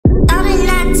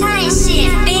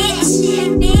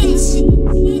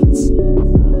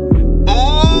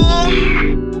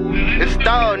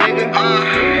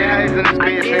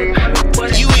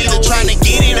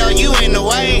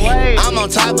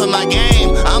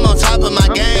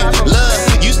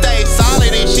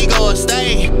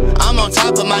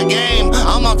top of my game.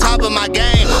 I'm on top of my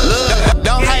game. Look,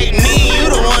 don't hate me, you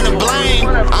the one to blame.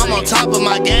 I'm on top of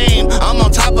my game. I'm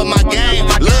on top of my game.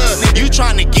 Look, you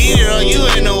tryna get it or you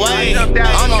in the way.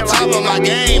 I'm on top of my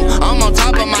game. I'm on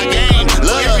top of my game.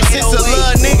 Look, ever since a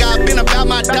little nigga, I've been about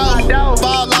my dough.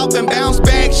 Fall off and bounce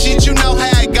back, shit, you know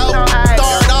how it go.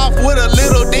 Start off with a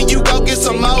little, then you go get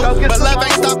some more. But love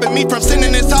ain't stopping me from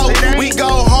sending this hoe. We go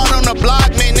hard on the block,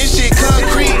 man, this shit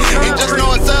concrete. And just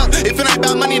know it's up, if it ain't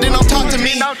about money, then don't talk to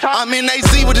me. I'm in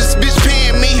AZ with this bitch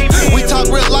paying me. We talk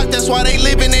real life, that's why they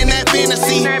living in that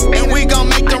fantasy. And we gon'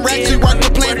 make them racks, we work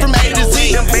the plan from A to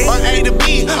Z. Or A to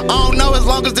B, I don't know as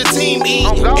long as the team eat.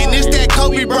 And it's that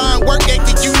Kobe Bryant work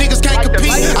ethic, you niggas can't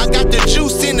compete. I got the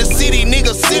juice in the city,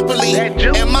 niggas simply.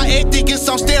 And my ethic is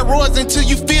on steroids until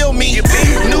you feel me.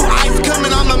 New ice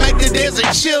coming, I'ma make the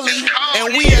desert chilly.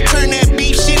 And we'll turn that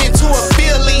beef shit into a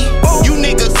Philly. You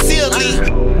niggas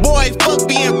silly. Boy, fuck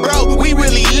being broke, we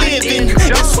really living.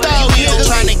 It's so you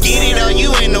tryna get it or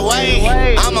you in the way.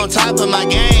 I'm on top of my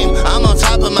game. I'm on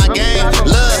top of my game.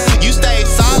 Look, you stay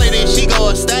solid and she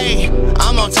gon' stay.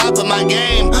 I'm on top of my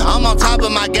game. I'm on top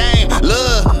of my game.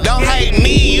 Look, don't hate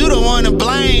me, you the one to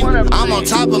blame. I'm on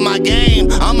top of my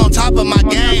game. I'm on top of my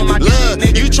game. Look,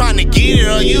 you tryna get it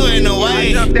or you in the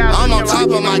way. I'm on top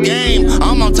of my game.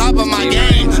 I'm on top of my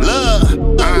game.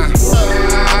 Look,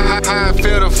 I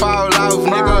feel the fall off,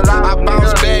 nigga. I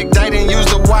bounce back, they didn't use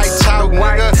the white talk,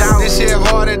 nigga. This shit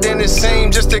harder than it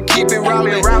seemed, just to keep it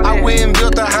rolling. I went and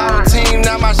built a whole team,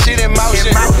 now my shit in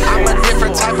motion. I'm a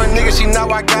different type of nigga, she know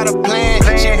I got a plan.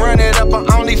 She run it up on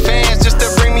OnlyFans just to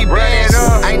bring me bands.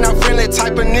 Ain't no friendly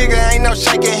type of nigga, ain't no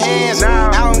shaking hands.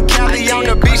 Out in Cali on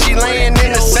the beach, she laying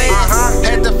in the sand.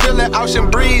 Had to feel that ocean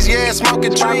breeze, yeah,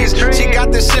 smoking trees. She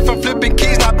got this shit from flipping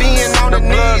keys, not being on the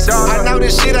knees. I know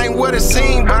this shit ain't what it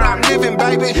seemed, but I'm living,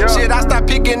 baby. Shit, I start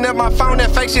picking up my phone,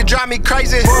 that fake shit drive me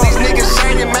crazy. These niggas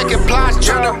shading, making plots,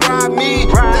 trying to rob me.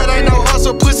 That ain't no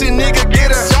hustle, pussy nigga,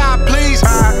 get a job, please.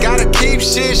 Gotta keep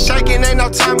shit shaking, ain't no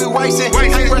time we wasting.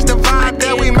 Ain't rush the vibe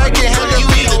that we making, have to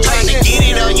be the tryna get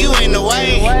it or you in the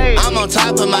way. I'm on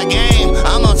top of my game.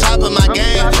 I'm on top of my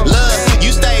game. Look,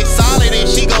 you stay solid and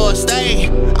she gon' stay.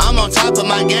 I'm on top of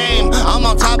my game. I'm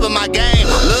on top of my game.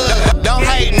 Look, don't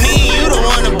hate me, you the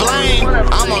one to blame.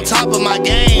 I'm on top of my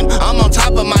game. I'm on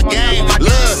top of my game.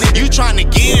 Look, you tryna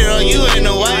get it or you in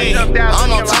the way.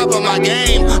 I'm on top of my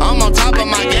game. I'm on top of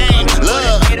my game.